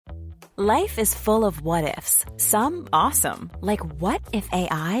Life is full of what-ifs. Some awesome, like what if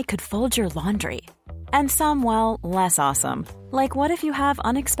AI could fold your laundry? And some, well, less awesome, like what if you have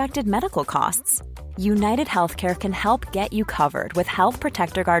unexpected medical costs? United Healthcare can help get you covered with Health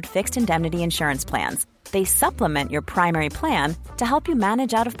Protector Guard fixed indemnity insurance plans. They supplement your primary plan to help you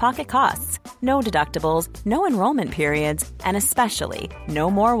manage out-of-pocket costs. No deductibles, no enrollment periods, and especially no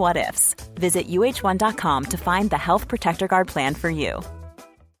more what-ifs. Visit uh1.com to find the Health Protector Guard plan for you.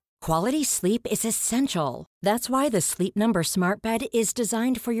 Quality sleep is essential. That's why the Sleep Number Smart Bed is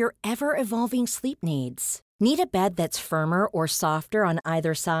designed for your ever-evolving sleep needs. Need a bed that's firmer or softer on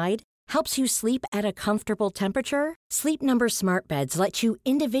either side? Helps you sleep at a comfortable temperature? Sleep Number Smart Beds let you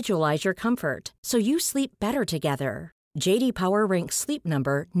individualize your comfort, so you sleep better together. J.D. Power ranks Sleep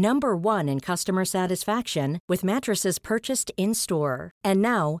Number number 1 in customer satisfaction with mattresses purchased in-store. And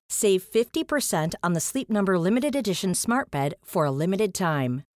now, save 50% on the Sleep Number Limited Edition Smart Bed for a limited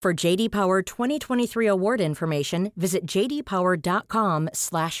time. For J.D. Power 2023 award information, visit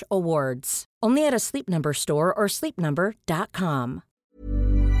jdpower.com/awards. Only at a Sleep Number store or sleepnumber.com.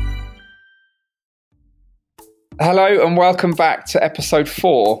 Hello and welcome back to episode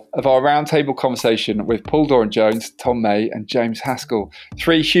 4 of our roundtable conversation with Paul Doran-Jones, Tom May and James Haskell.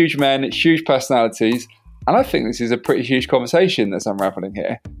 3 huge men, huge personalities, and I think this is a pretty huge conversation that's unraveling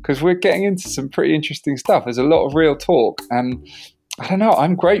here because we're getting into some pretty interesting stuff. There's a lot of real talk and I don't know,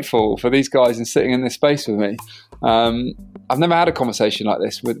 I'm grateful for these guys and sitting in this space with me. I've never had a conversation like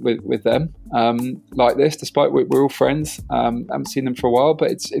this with them, like this, despite we're all friends. I haven't seen them for a while, but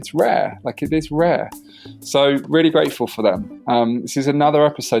it's rare, like it is rare. So really grateful for them. This is another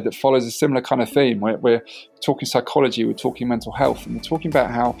episode that follows a similar kind of theme. We're talking psychology, we're talking mental health, and we're talking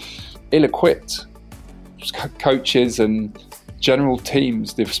about how ill-equipped coaches and general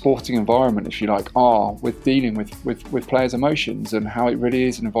teams, the sporting environment, if you like, are with dealing with players' emotions and how it really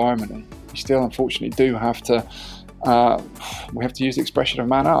is an environment. You still, unfortunately, do have to, we have to use the expression of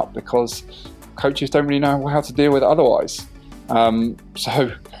man up because coaches don't really know how to deal with it otherwise.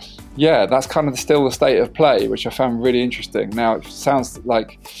 So, yeah, that's kind of still the state of play, which I found really interesting. Now, it sounds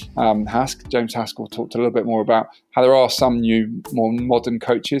like James Haskell talked a little bit more about how there are some new, more modern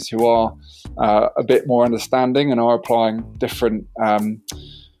coaches who are a bit more understanding and are applying different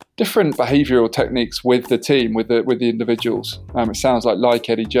behavioural techniques with the team, with the individuals. It sounds like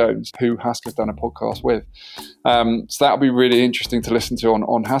Eddie Jones, who Haskell's done a podcast with. So that'll be really interesting to listen to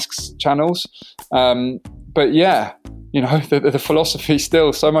on Haskell's channels. But yeah, you know, the philosophy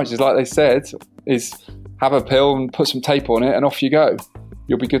still so much is like they said, is have a pill and put some tape on it and off you go.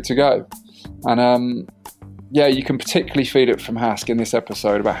 You'll be good to go. And yeah, you can particularly feel it from Hask in this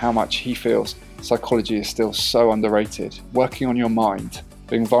episode about how much he feels psychology is still so underrated. Working on your mind,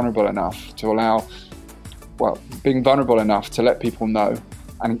 being vulnerable enough to let people know,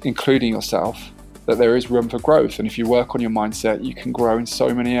 and including yourself, that there is room for growth. And if you work on your mindset, you can grow in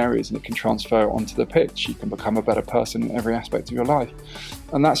so many areas and it can transfer onto the pitch. You can become a better person in every aspect of your life.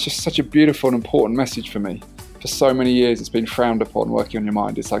 And that's just such a beautiful and important message for me. For so many years, it's been frowned upon, working on your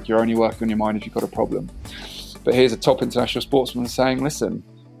mind. It's like you're only working on your mind if you've got a problem. But here's a top international sportsman saying, listen,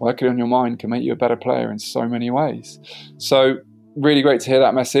 working on your mind can make you a better player in so many ways. So really great to hear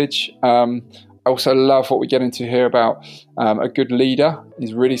that message. I also love what we get into here about a good leader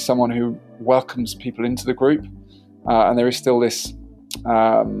is really someone who welcomes people into the group. And there is still this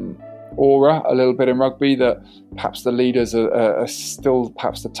aura a little bit in rugby that perhaps the leaders are still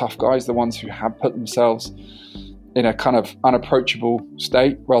perhaps the tough guys, the ones who have put themselves in a kind of unapproachable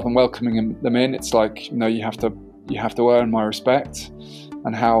state rather than welcoming them in. It's like, you know, you have to earn my respect,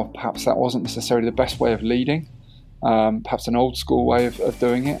 and how perhaps that wasn't necessarily the best way of leading, perhaps an old school way of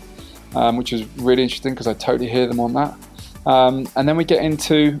doing it. Which is really interesting because I totally hear them on that. And then we get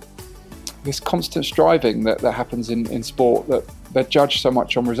into this constant striving that happens in sport, that they're judged so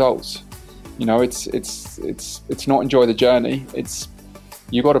much on results. You know, it's not enjoy the journey. It's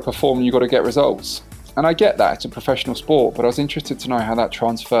you got to perform, you got to get results. And I get that, it's a professional sport, but I was interested to know how that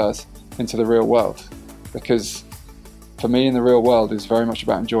transfers into the real world, because for me in the real world it's very much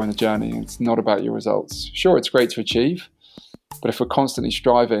about enjoying the journey. It's not about your results. Sure, it's great to achieve, but if we're constantly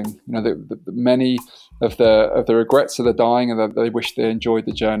striving, you know, the many of the regrets of the dying, and that they wish they enjoyed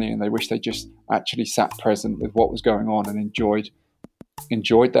the journey, and they wish they just actually sat present with what was going on and enjoyed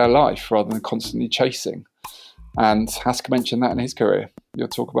their life rather than constantly chasing. And Haskell mentioned that in his career. You'll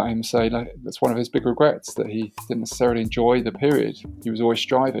talk about him, say like, that's one of his big regrets, that he didn't necessarily enjoy the period. He was always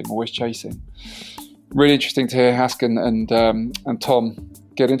striving, always chasing. Really interesting to hear Haskell and Tom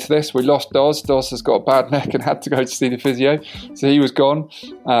get into this. We lost Doz. Doz has got a bad neck and had to go to see the physio, so he was gone.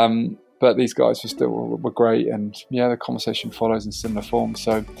 But these guys were great, and yeah, the conversation follows in similar form.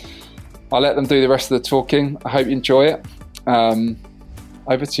 So I'll let them do the rest of the talking. I hope you enjoy it.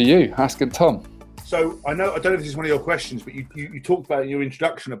 Over to you, Haskell and Tom. So I don't know if this is one of your questions, but you talked about in your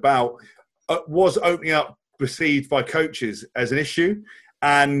introduction about was opening up perceived by coaches as an issue,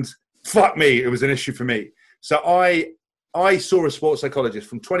 and fuck me, it was an issue for me. So I saw a sports psychologist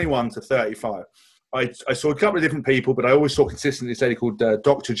from 21 to 35. I saw a couple of different people, but I always saw consistently this lady called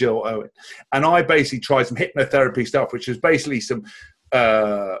Dr. Jill Owen. And I basically tried some hypnotherapy stuff, which is basically some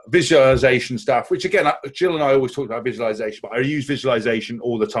visualization stuff, which again, Jill and I always talk about visualization, but I use visualization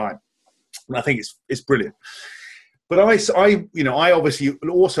all the time. And I think it's brilliant. But I obviously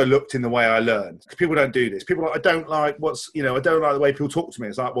also looked in the way I learned. People don't do this. People are like, I don't like the way people talk to me.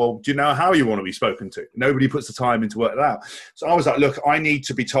 It's like, well, do you know how you want to be spoken to? Nobody puts the time in to work that out. So I was like, look, I need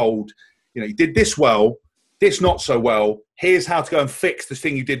to be told, you did this well, this not so well. Here's how to go and fix the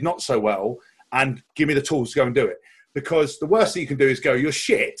thing you did not so well, and give me the tools to go and do it. Because the worst thing you can do is go, you're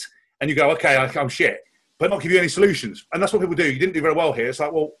shit, and you go, okay, I'm shit, but not give you any solutions. And that's what people do. You didn't do very well here. It's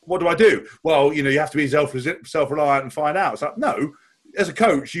like, well, what do I do? Well, you have to be self-reliant and find out. It's like, no, as a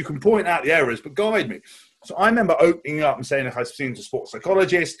coach, you can point out the errors, but guide me. So I remember opening up and saying, I've seen a sports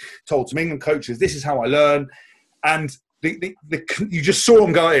psychologist, told some England coaches, this is how I learn. And you just saw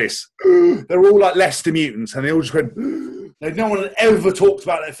them go like this. They're all like Leicester mutants, and they all just went, no one had ever talked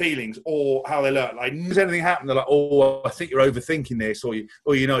about their feelings or how they learn. Like, does anything happen? They're like, oh, I think you're overthinking this, or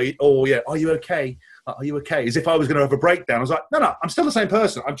yeah, are you okay? Are you okay? As if I was going to have a breakdown. I was like, no, I'm still the same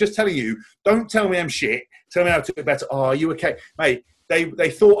person. I'm just telling you, don't tell me I'm shit. Tell me how to do it better. Oh, are you okay? Mate,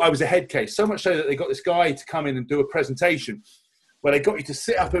 they thought I was a head case, so much so that they got this guy to come in and do a presentation where they got you to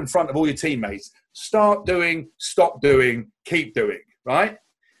sit up in front of all your teammates, start doing, stop doing, keep doing, right?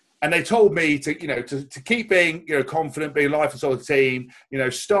 And they told me to keep being, confident, being life and soul of the team,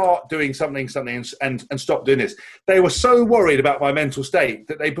 start doing something and stop doing this. They were so worried about my mental state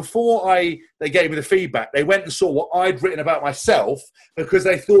that before they gave me the feedback, they went and saw what I'd written about myself, because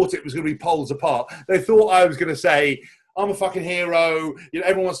they thought it was going to be poles apart. They thought I was going to say, I'm a fucking hero,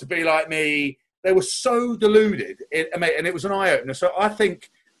 everyone wants to be like me. They were so deluded, and it was an eye-opener. So I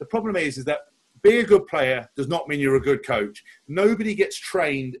think the problem is that being a good player does not mean you're a good coach. Nobody gets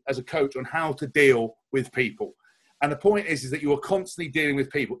trained as a coach on how to deal with people. And the point is that you are constantly dealing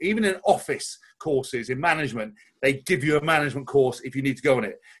with people. Even in office courses, in management, they give you a management course if you need to go on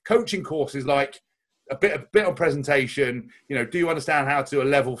it. Coaching courses like a bit on presentation, do you understand how to do a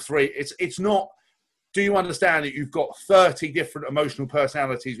level 3? It's not, do you understand that you've got 30 different emotional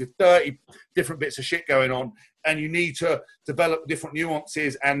personalities with 30 different bits of shit going on, and you need to develop different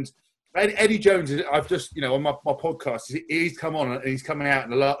nuances. And Eddie Jones, I've just, on my podcast, he's come on and he's coming out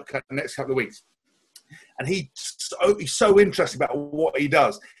in the next couple of weeks. And he's so interested about what he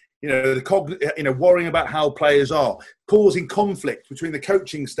does. Worrying about how players are, causing conflict between the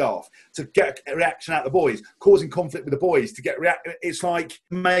coaching staff to get a reaction out of the boys, causing conflict with the boys to get It's like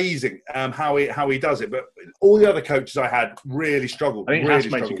amazing how he does it. But all the other coaches I had really struggled. I think really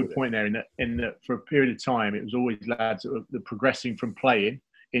Haskell makes a good point there. In that for a period of time, it was always lads that were progressing from playing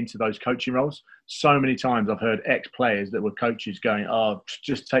into those coaching roles. So many times I've heard ex-players that were coaches going, "Oh,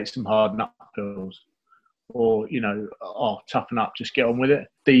 just take some hard nut pills." Or, toughen up, just get on with it.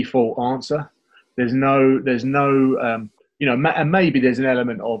 Default answer. There's no, and maybe there's an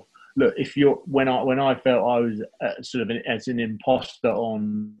element of, look, if you're, when I felt I was as an imposter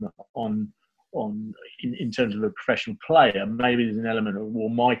in terms of a professional player, maybe there's an element of, well,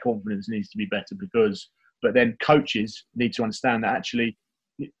 my confidence needs to be better but then coaches need to understand that actually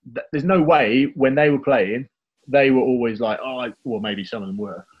there's no way when they were playing, they were always like, maybe some of them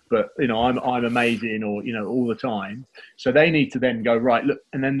were. But, I'm amazing or, all the time. So they need to then go, right, look,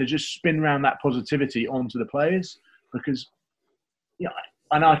 and then they just spin around that positivity onto the players because,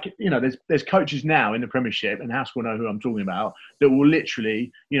 there's coaches now in the Premiership, and Haskell will know who I'm talking about, that will literally,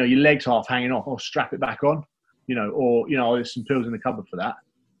 your legs half hanging off or strap it back on, there's some pills in the cupboard for that.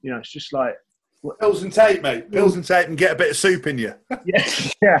 It's just like. Pills and tape, mate. Pills and tape and get a bit of soup in you.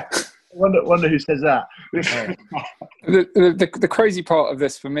 Yeah. Wonder who says that. The crazy part of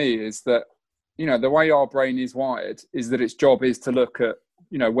this for me is that, the way our brain is wired is that its job is to look at,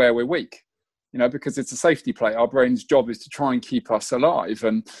 where we're weak, because it's a safety play. Our brain's job is to try and keep us alive.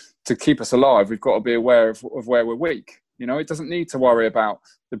 And to keep us alive, we've got to be aware of where we're weak. It doesn't need to worry about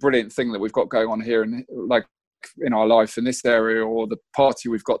the brilliant thing that we've got going on here and in our life in this area, or the party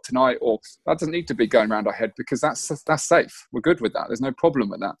we've got tonight, or that doesn't need to be going around our head, because that's safe. We're good with that. There's no problem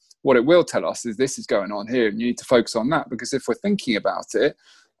with that. What it will tell us is this is going on here and you need to focus on that, because if we're thinking about it,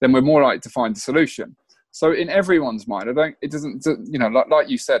 then we're more likely to find a solution. So in everyone's mind, like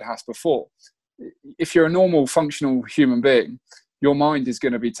you said, Has, before, if you're a normal functional human being, your mind is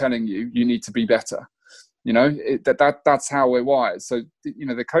going to be telling you need to be better. You know, that's how we're wired. So, you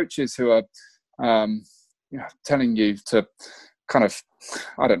know, the coaches who are, telling you to kind of,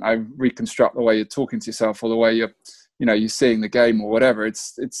 I don't know, reconstruct the way you're talking to yourself or the way you're seeing the game or whatever.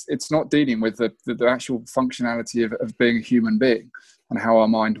 It's not dealing with the actual functionality of being a human being and how our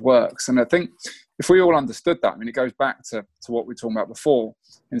mind works. And I think if we all understood that, I mean, it goes back to what we were talking about before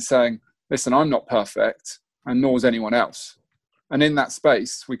in saying, listen, I'm not perfect and nor is anyone else. And in that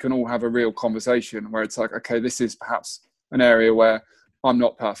space, we can all have a real conversation where it's like, okay, this is perhaps an area where I'm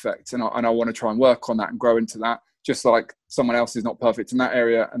not perfect and I want to try and work on that and grow into that, just like someone else is not perfect in that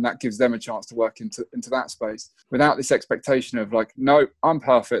area. And that gives them a chance to work into that space without this expectation of like, no, I'm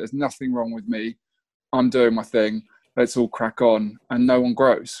perfect. There's nothing wrong with me. I'm doing my thing. Let's all crack on, and no one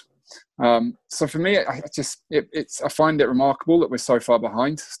grows. So for me, I find it remarkable that we're so far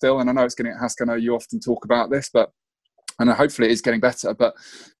behind still. And I know it's getting at Haskell. I know you often talk about this, and hopefully it is getting better. But,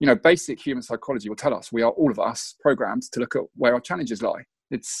 you know, basic human psychology will tell us we are, all of us, programmed to look at where our challenges lie.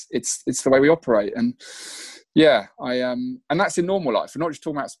 It's the way we operate. And yeah, and that's in normal life. We're not just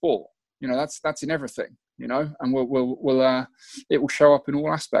talking about sport. You know, that's in everything, you know, and it will show up in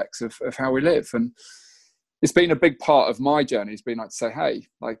all aspects of how we live. And it's been a big part of my journey. It's been like to say, hey,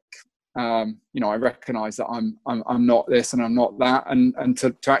 like, you know, I recognize that I'm not this and I'm not that. And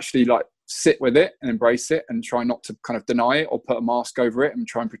to actually like sit with it and embrace it and try not to kind of deny it or put a mask over it and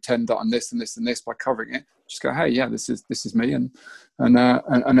try and pretend that I'm this and this and this by covering it. Just go, hey, yeah, this is me, and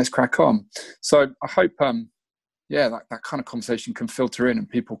let's crack on. So I hope, that kind of conversation can filter in, and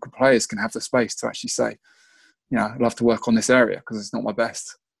players can have the space to actually say, you know, I'd love to work on this area because it's not my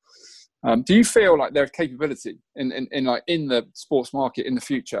best. Do you feel like there's capability in the sports market in the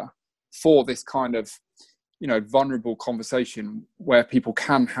future for this kind of, you know, vulnerable conversation where people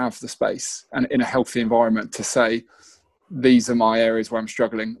can have the space and in a healthy environment to say, these are my areas where I'm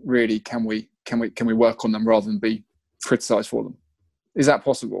struggling. Really, can we work on them rather than be criticised for them? Is that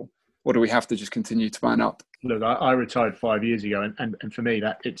possible? Or do we have to just continue to man up? Look, I retired 5 years ago, and for me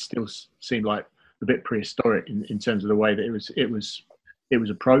that it still seemed like a bit prehistoric in terms of the way that it was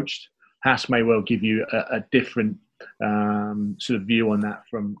approached. Hass may well give you a different sort of view on that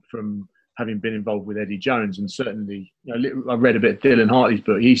from having been involved with Eddie Jones, and certainly, you know, I read a bit of Dylan Hartley's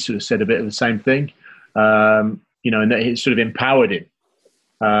book. He sort of said a bit of the same thing, you know, and that it sort of empowered him.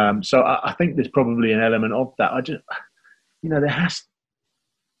 So I think there's probably an element of that. I just, you know, there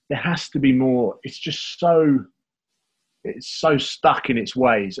has to be more. It's just so stuck in its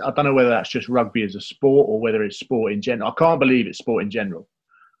ways. I don't know whether that's just rugby as a sport or whether it's sport in general. I can't believe it's sport in general,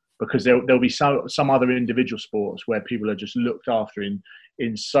 because there'll be some other individual sports where people are just looked after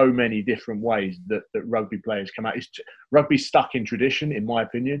in so many different ways that rugby players come out. Rugby's stuck in tradition, in my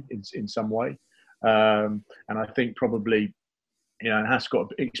opinion, in some way. And I think probably, you know, and has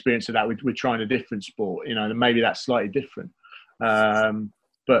got experience of that with trying a different sport, you know, and maybe that's slightly different.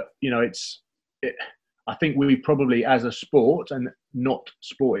 But, you know, I think we probably, as a sport, and not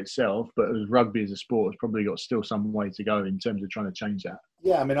sport itself, but as rugby as a sport, has probably got still some way to go in terms of trying to change that.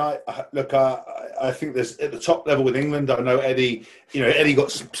 Yeah, I mean, I think there's at the top level with England. I know Eddie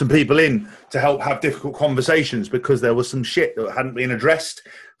got some people in to help have difficult conversations because there was some shit that hadn't been addressed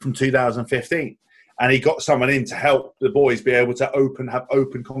from 2015. And he got someone in to help the boys be able to have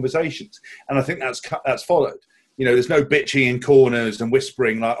open conversations. And I think that's followed. You know, there's no bitching in corners and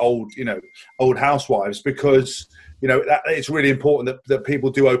whispering like old housewives, because, you know, it's really important that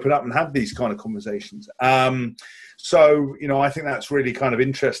people do open up and have these kind of conversations. So, you know, I think that's really kind of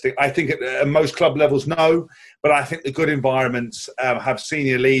interesting. I think at most club levels, no, but I think the good environments have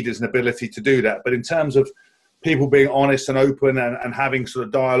senior leaders and ability to do that. But in terms of people being honest and open and having sort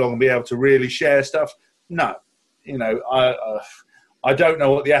of dialogue and be able to really share stuff, no. You know, I don't know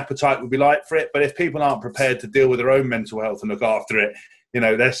what the appetite would be like for it, but if people aren't prepared to deal with their own mental health and look after it, you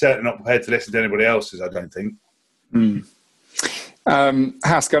know, they're certainly not prepared to listen to anybody else's, I don't think.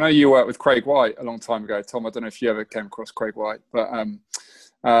 Haskell, I know you worked with Craig White a long time ago. Tom, I don't know if you ever came across Craig White, but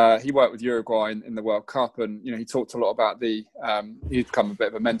he worked with Uruguay in the World Cup, and, you know, he talked a lot about he'd become a bit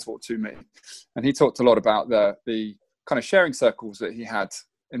of a mentor to me, and he talked a lot about the kind of sharing circles that he had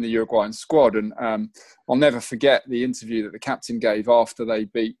in the Uruguayan squad. And I'll never forget the interview that the captain gave after they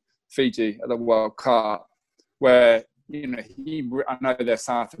beat Fiji at the World Cup, where, you know, I know they're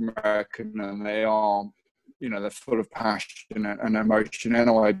South American and they are, you know, they're full of passion and emotion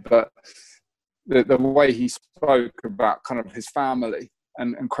anyway, but the way he spoke about kind of his family,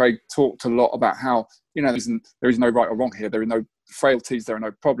 and Craig talked a lot about how, you know, there is no right or wrong here. There are no frailties. There are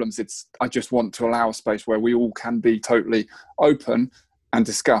no problems. I just want to allow a space where we all can be totally open and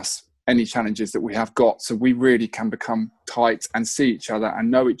discuss any challenges that we have got. So we really can become tight and see each other and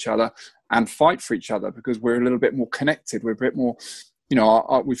know each other and fight for each other, because we're a little bit more connected. We're a bit more,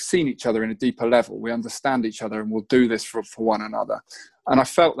 we've seen each other in a deeper level. We understand each other, and we'll do this for one another. And I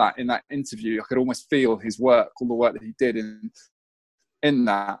felt that in that interview. I could almost feel his work, all the work that he did in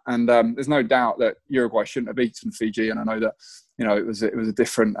that. And there's no doubt that Uruguay shouldn't have beaten Fiji. And I know that, it was a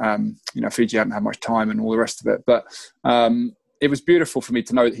different, Fiji hadn't had much time and all the rest of it. But it was beautiful for me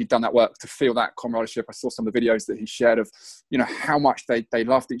to know that he'd done that work, to feel that camaraderie. I saw some of the videos that he shared of, how much they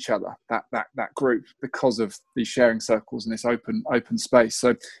loved each other, that group, because of these sharing circles and this open space. So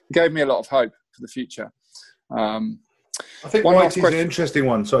it gave me a lot of hope for the future. I think Whitey's an interesting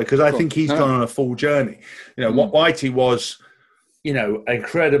one, because I think he's gone on a full journey. What Whitey was,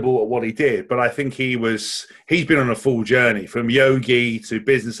 incredible at what he did, but I think he's been on a full journey, from yogi to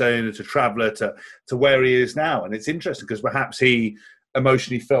business owner to traveller to where he is now. And it's interesting because perhaps he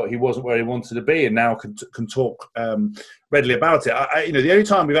emotionally felt he wasn't where he wanted to be, and now can talk readily about it. The only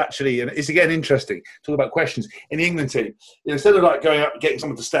time we've actually, and it's again interesting, talk about questions in the England team, instead of like going up and getting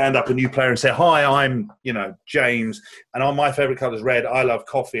someone to stand up, a new player, and say, "Hi, I'm James, and on my favourite colour is red. I love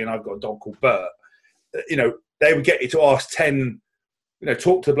coffee, and I've got a dog called Bert." They would get you to ask 10.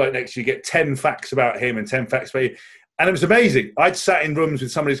 Talk to the bloke next to you, get 10 facts about him and 10 facts about you. And it was amazing. I'd sat in rooms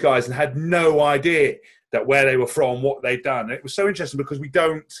with some of these guys and had no idea that where they were from, what they'd done. And it was so interesting because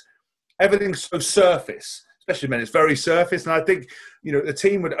everything's so surface, especially men, it's very surface. And I think, the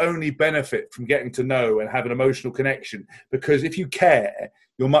team would only benefit from getting to know and have an emotional connection, because if you care,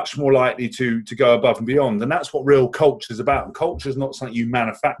 you're much more likely to go above and beyond. And that's what real culture is about. And culture is not something you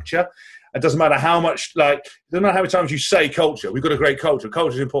manufacture. It doesn't matter how much, it doesn't matter how many times you say culture. We've got a great culture.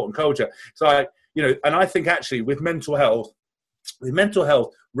 Culture is important. Culture. It's like, and I think actually with mental health,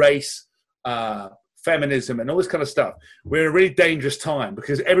 race, feminism, and all this kind of stuff, we're in a really dangerous time,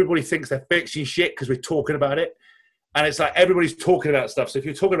 because everybody thinks they're fixing shit because we're talking about it. And it's like everybody's talking about stuff. So if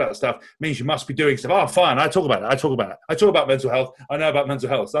you're talking about stuff, it means you must be doing stuff. Oh, fine. I talk about it. I talk about mental health. I know about mental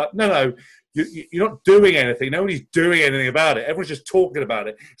health. It's like, no. You're not doing anything. Nobody's doing anything about it. Everyone's just talking about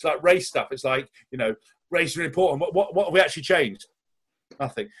it. It's like race stuff. It's like, race is really important. What have we actually changed?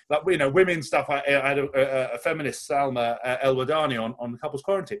 Nothing. Like, women stuff. I had a feminist, Salma El-Wadani, on the couples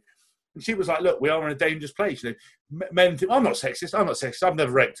quarantine. And she was like, look, we are in a dangerous place. Men think, I'm not sexist. I've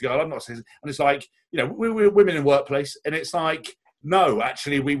never raped a girl. I'm not sexist. And it's like, we're women in workplace. And it's like, no,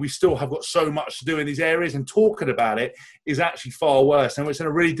 actually, we still have got so much to do in these areas, and talking about it is actually far worse. And it's in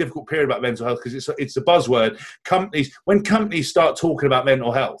a really difficult period about mental health, because it's a buzzword. When companies start talking about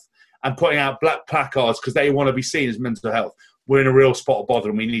mental health and putting out black placards because they want to be seen as mental health, we're in a real spot of bother,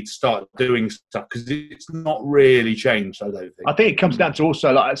 and we need to start doing stuff, because it's not really changed, I don't think. I think it comes down to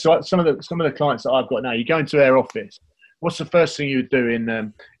also, some of the clients that I've got now, you go into their office, what's the first thing you would do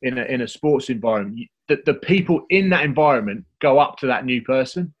in a sports environment? The people in that environment go up to that new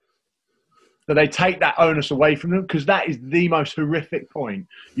person. So they take that onus away from them, because that is the most horrific point.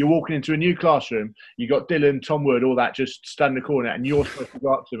 You're walking into a new classroom, you got Dylan, Tom Wood, all that, just stand in the corner, and you're supposed to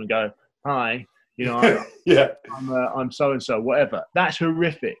go up to them and go, "Hi, I'm so-and-so," whatever. That's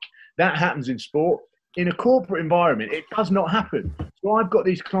horrific. That happens in sport. In a corporate environment, it does not happen. So I've got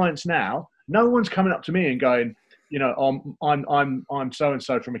these clients now, no one's coming up to me and going, I'm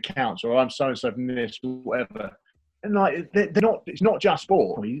so-and-so from accounts, or I'm so-and-so from this, or whatever. And they're not, it's not just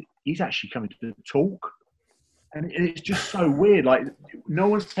sport. He's actually coming to talk. And it's just so weird. Like, no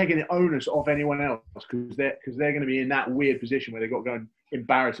one's taking the onus off anyone else, because they're going to be in that weird position where they've got to go and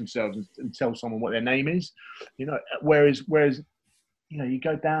embarrass themselves and tell someone what their name is. Whereas you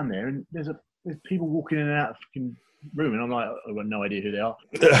go down there and there's people walking in and out of the fucking room, and I'm like, I've got no idea who they are.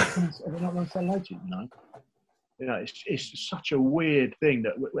 They're not going to say hello to you, it's such a weird thing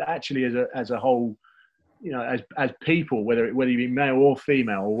that actually as a whole, as people, whether you be male or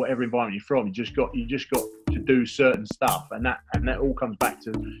female or whatever environment you're from, you just got to do certain stuff, and that all comes back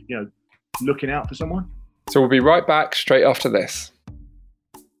to looking out for someone. So we'll be right back straight after this.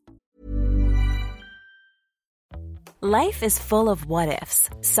 Life is full of what ifs.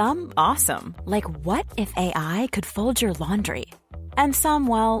 Some awesome, like what if AI could fold your laundry? And some,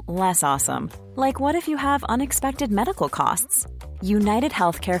 well, less awesome, like what if you have unexpected medical costs? United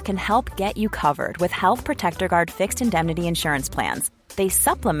Healthcare can help get you covered with Health Protector Guard fixed indemnity insurance plans. They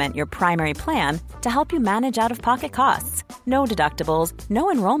supplement your primary plan to help you manage out-of-pocket costs. No deductibles,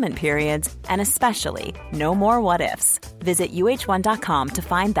 no enrollment periods, and especially no more what-ifs. Visit UH1.com to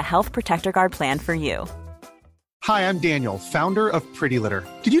find the Health Protector Guard plan for you. Hi, I'm Daniel, founder of Pretty Litter.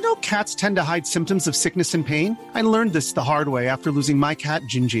 Did you know cats tend to hide symptoms of sickness and pain? I learned this the hard way after losing my cat,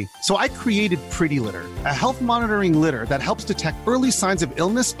 Gingy. So I created Pretty Litter, a health monitoring litter that helps detect early signs of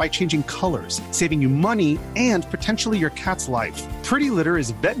illness by changing colors, saving you money and potentially your cat's life. Pretty Litter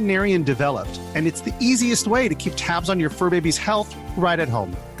is veterinarian developed, and it's the easiest way to keep tabs on your fur baby's health right at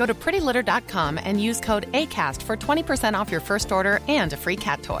home. Go to prettylitter.com and use code ACAST for 20% off your first order and a free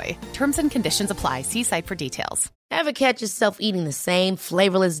cat toy. Terms and conditions apply. See site for details. Ever catch yourself eating the same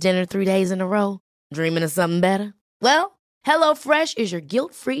flavorless dinner 3 days in a row? Dreaming of something better? Well, HelloFresh is your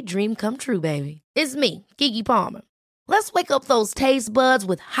guilt-free dream come true, baby. It's me, Keke Palmer. Let's wake up those taste buds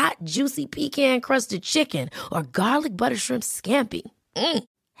with hot, juicy pecan-crusted chicken or garlic butter shrimp scampi.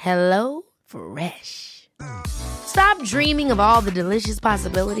 Hello Fresh. Stop dreaming of all the delicious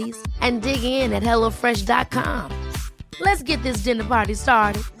possibilities and dig in at HelloFresh.com. Let's get this dinner party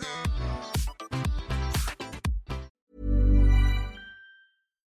started.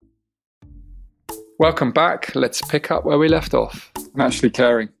 Welcome back. Let's pick up where we left off. I'm actually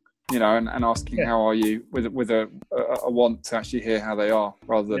caring, and asking how are you with a want to actually hear how they are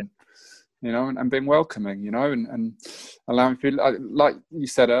rather than, and being welcoming, and allowing people, like you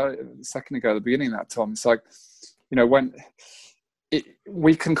said a second ago at the beginning of that, Tom, it's like, when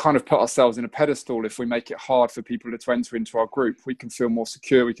we can kind of put ourselves in a pedestal if we make it hard for people to enter into our group. We can feel more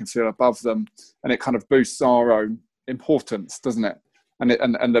secure, we can feel above them, and it kind of boosts our own importance, doesn't it? And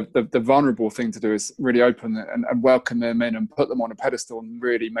the vulnerable thing to do is really open and welcome them in and put them on a pedestal and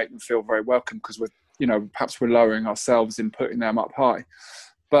really make them feel very welcome, because perhaps we're lowering ourselves in putting them up high.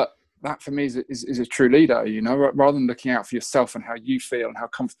 But that for me is a true leader, rather than looking out for yourself and how you feel and how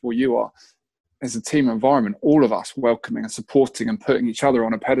comfortable you are. As a team environment, all of us welcoming and supporting and putting each other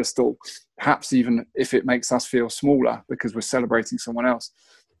on a pedestal, perhaps even if it makes us feel smaller because we're celebrating someone else.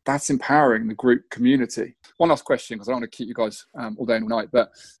 That's empowering the group community. One last question, because I don't want to keep you guys all day and all night,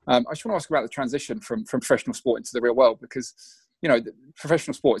 but I just want to ask about the transition from professional sport into the real world, because, the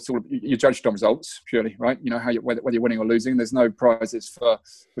professional sport, it's all, you're judged on results purely, right? Whether you're winning or losing. There's no prizes for,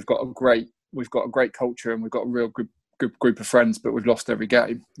 we've got a great culture and we've got a real good group of friends, but we've lost every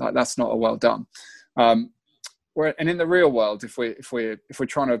game. Like, that's not a well done. And in the real world, if we're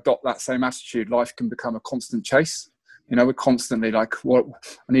trying to adopt that same attitude, life can become a constant chase. We're constantly like, what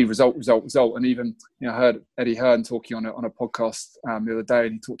I need, result. And even, I heard Eddie Hearn talking on a podcast the other day,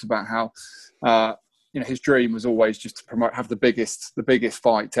 and he talked about how, his dream was always just to have the biggest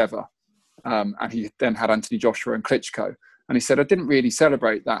fight ever. And he then had Anthony Joshua and Klitschko. And he said, I didn't really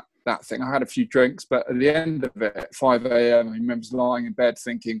celebrate that thing. I had a few drinks, but at the end of it, at 5 a.m., he remembers lying in bed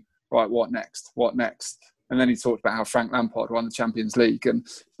thinking, right, what next? And then he talked about how Frank Lampard won the Champions League, and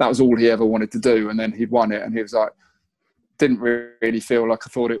that was all he ever wanted to do. And then he'd won it, and he was like, didn't really feel like I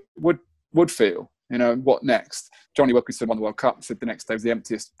thought it would feel. What next? Johnny Wilkinson won the World Cup, said the next day was the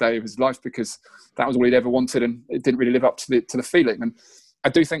emptiest day of his life because that was all he'd ever wanted, and it didn't really live up to the feeling. And I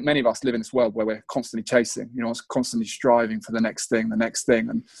do think many of us live in this world where we're constantly chasing, constantly striving for the next thing.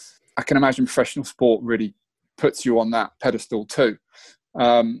 And I can imagine professional sport really puts you on that pedestal too.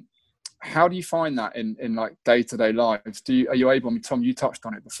 How do you find that in like day-to-day lives? Are you able, Tom, you touched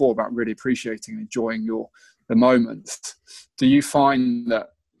on it before about really appreciating and enjoying the moments. Do you find that,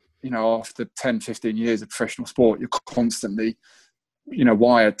 after 10, 15 years of professional sport, you're constantly,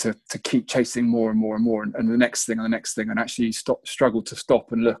 wired to keep chasing more and more and more and the next thing and the next thing, and actually struggle to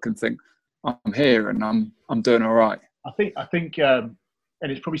stop and look and think, I'm here and I'm doing all right? I think, and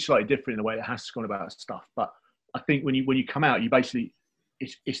it's probably slightly different in the way that Haskell's gone about stuff, but I think when you come out, you basically,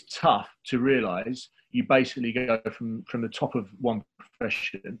 it's tough to realise you basically go from the top of one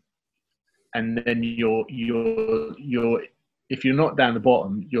profession, and then you're if you're not down the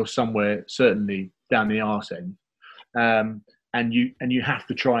bottom, you're somewhere certainly down the arse end, and you have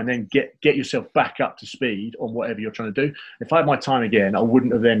to try and then get yourself back up to speed on whatever you're trying to do. If I had my time again, I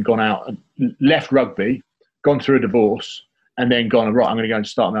wouldn't have then gone out and left rugby, gone through a divorce, and then gone, right, I'm going to go and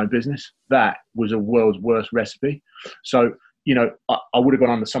start my own business. That was a world's worst recipe. So, I would have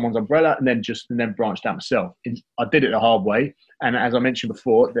gone under someone's umbrella and then branched out myself. I did it the hard way. And as I mentioned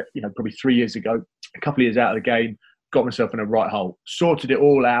before, that, probably 3 years ago, a couple of years out of the game, got myself in a right hole, sorted it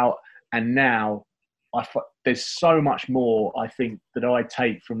all out. And now there's so much more, I think, that I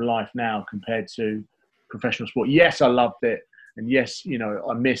take from life now compared to professional sport. Yes, I loved it. And yes,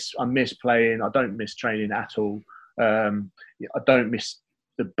 I miss playing. I don't miss training at all. I don't miss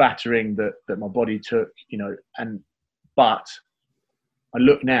the battering that my body took, but I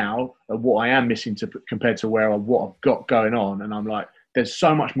look now at what I am missing compared to what I've got going on, and I'm like, there's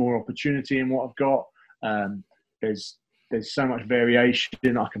so much more opportunity in what I've got. There's so much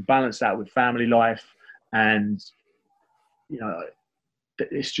variation. I can balance that with family life, And,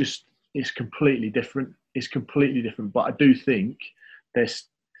 it's completely different. It's completely different. But I do think there's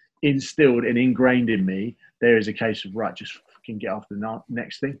instilled and ingrained in me, there is a case of, right, just fucking get after the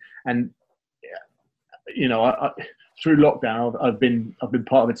next thing. And, I through lockdown, I've been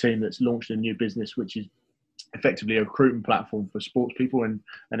part of a team that's launched a new business, which is effectively a recruitment platform for sports people, and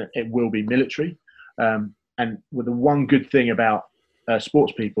it will be military. And with the one good thing about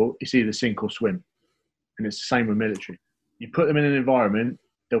sports people, it's either sink or swim, and it's the same with military. You put them in an environment,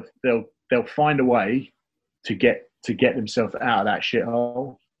 they'll find a way to get themselves out of that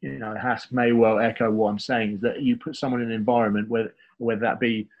shithole. Haskell may well echo what I'm saying, is that you put someone in an environment whether that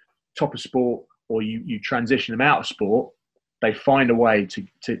be top of sport or you transition them out of sport, they find a way to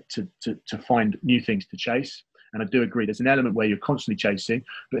find new things to chase. And I do agree, there's an element where you're constantly chasing,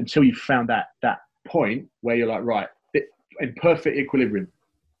 but until you've found that point where you're like, right, in perfect equilibrium,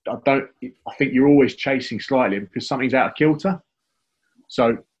 I think you're always chasing slightly because something's out of kilter.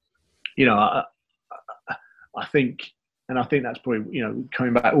 So, I think that's probably,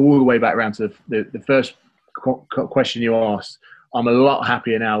 coming back all the way back around to the first question you asked, I'm a lot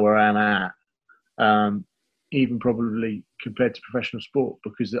happier now where I'm at, even probably compared to professional sport,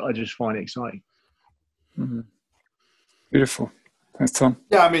 because I just find it exciting. Mm-hmm. Beautiful. Thanks, Tom.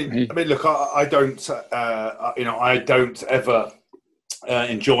 Yeah, I mean, look, I don't, I don't ever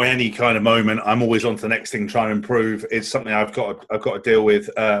enjoy any kind of moment. I'm always on to the next thing, trying to improve. It's something I've got to deal with.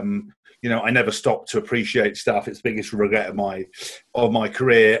 I never stop to appreciate stuff. It's the biggest regret of my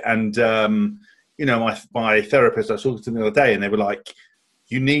career. And my therapist, I was talking to them the other day, and they were like,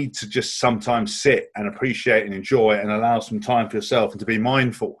 you need to just sometimes sit and appreciate and enjoy and allow some time for yourself and to be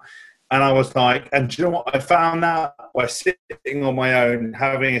mindful. And I was like, and do you know what? I found that by sitting on my own,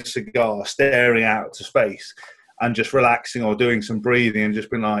 having a cigar, staring out to space and just relaxing or doing some breathing and just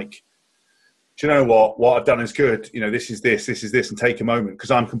being like, do you know what I've done is good. This is this, and take a moment,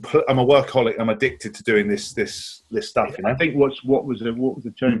 because I'm a workaholic. I'm addicted to doing this stuff. I think what was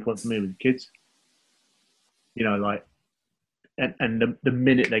the turning point for me with the kids, and the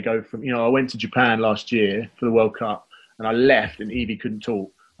minute they go from, I went to Japan last year for the World Cup, and I left and Evie couldn't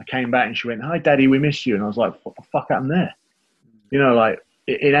talk. I came back and she went, "Hi, Daddy, we miss you." And I was like, "What the fuck happened there?"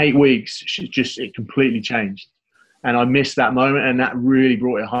 In 8 weeks, it completely changed. And I missed that moment, and that really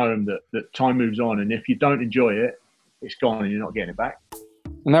brought it home that time moves on. And if you don't enjoy it, it's gone and you're not getting it back.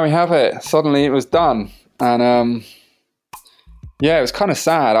 And there we have it. Suddenly it was done. And it was kind of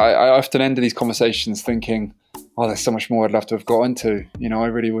sad. I often end these conversations thinking, oh, there's so much more I'd love to have got into. I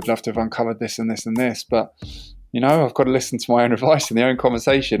really would love to have uncovered this and this and this. But, I've got to listen to my own advice in the own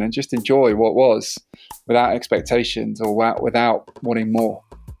conversation and just enjoy what was without expectations or without wanting more.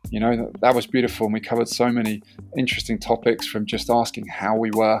 That was beautiful. And we covered so many interesting topics, from just asking how we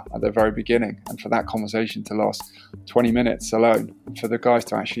were at the very beginning, and for that conversation to last 20 minutes alone, and for the guys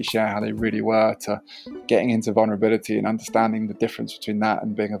to actually share how they really were, to getting into vulnerability and understanding the difference between that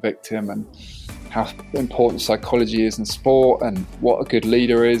and being a victim, and how important psychology is in sport, and what a good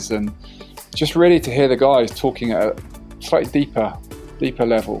leader is, and just really to hear the guys talking at a slightly deeper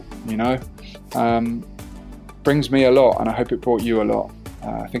level, brings me a lot, and I hope it brought you a lot.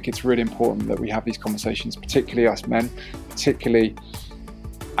 I think it's really important that we have these conversations, particularly us men, particularly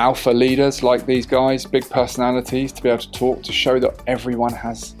alpha leaders like these guys, big personalities, to be able to talk, to show that everyone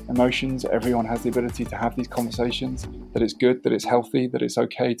has emotions, everyone has the ability to have these conversations, that it's good, that it's healthy, that it's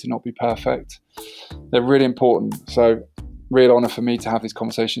okay to not be perfect. They're really important. So real honour for me to have these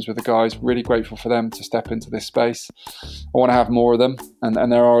conversations with the guys. Really grateful for them to step into this space. I want to have more of them, and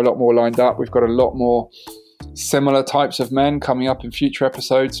there are a lot more lined up. We've got a lot more similar types of men coming up in future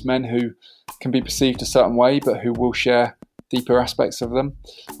episodes, men who can be perceived a certain way but who will share deeper aspects of them.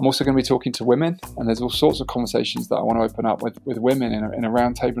 I'm also going to be talking to women, and there's all sorts of conversations that I want to open up with women in a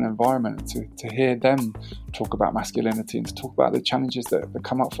roundtable environment, to hear them talk about masculinity and to talk about the challenges that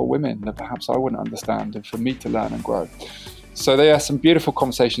come up for women that perhaps I wouldn't understand, and for me to learn and grow. So there are some beautiful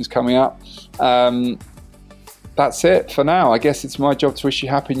conversations coming up. That's it for now. I guess it's my job to wish you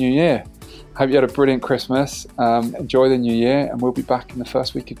Happy New Year. Hope you had a brilliant Christmas. Enjoy the new year, and we'll be back in the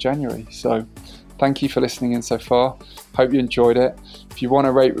first week of January. So thank you for listening in so far. Hope you enjoyed it. If you want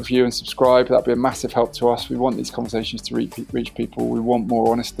to rate, review and subscribe, that'd be a massive help to us. We want these conversations to reach people. We want more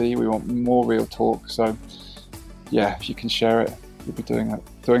honesty. We want more real talk. So yeah, if you can share it, you'll be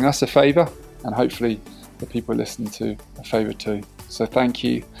doing us a favour, and hopefully the people listening to a favour too. So thank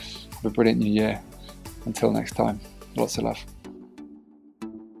you. Have a brilliant new year. Until next time, lots of love.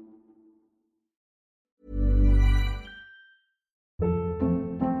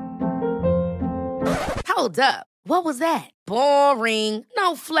 Hold up. What was that? Boring.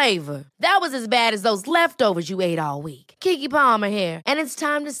 No flavor. That was as bad as those leftovers you ate all week. Keke Palmer here, and it's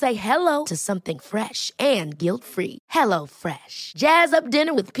time to say hello to something fresh and guilt-free. Hello Fresh. Jazz up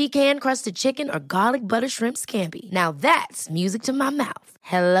dinner with pecan-crusted chicken or garlic butter shrimp scampi. Now that's music to my mouth.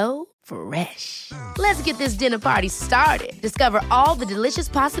 Hello Fresh. Let's get this dinner party started. Discover all the delicious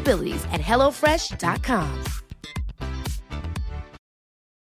possibilities at HelloFresh.com.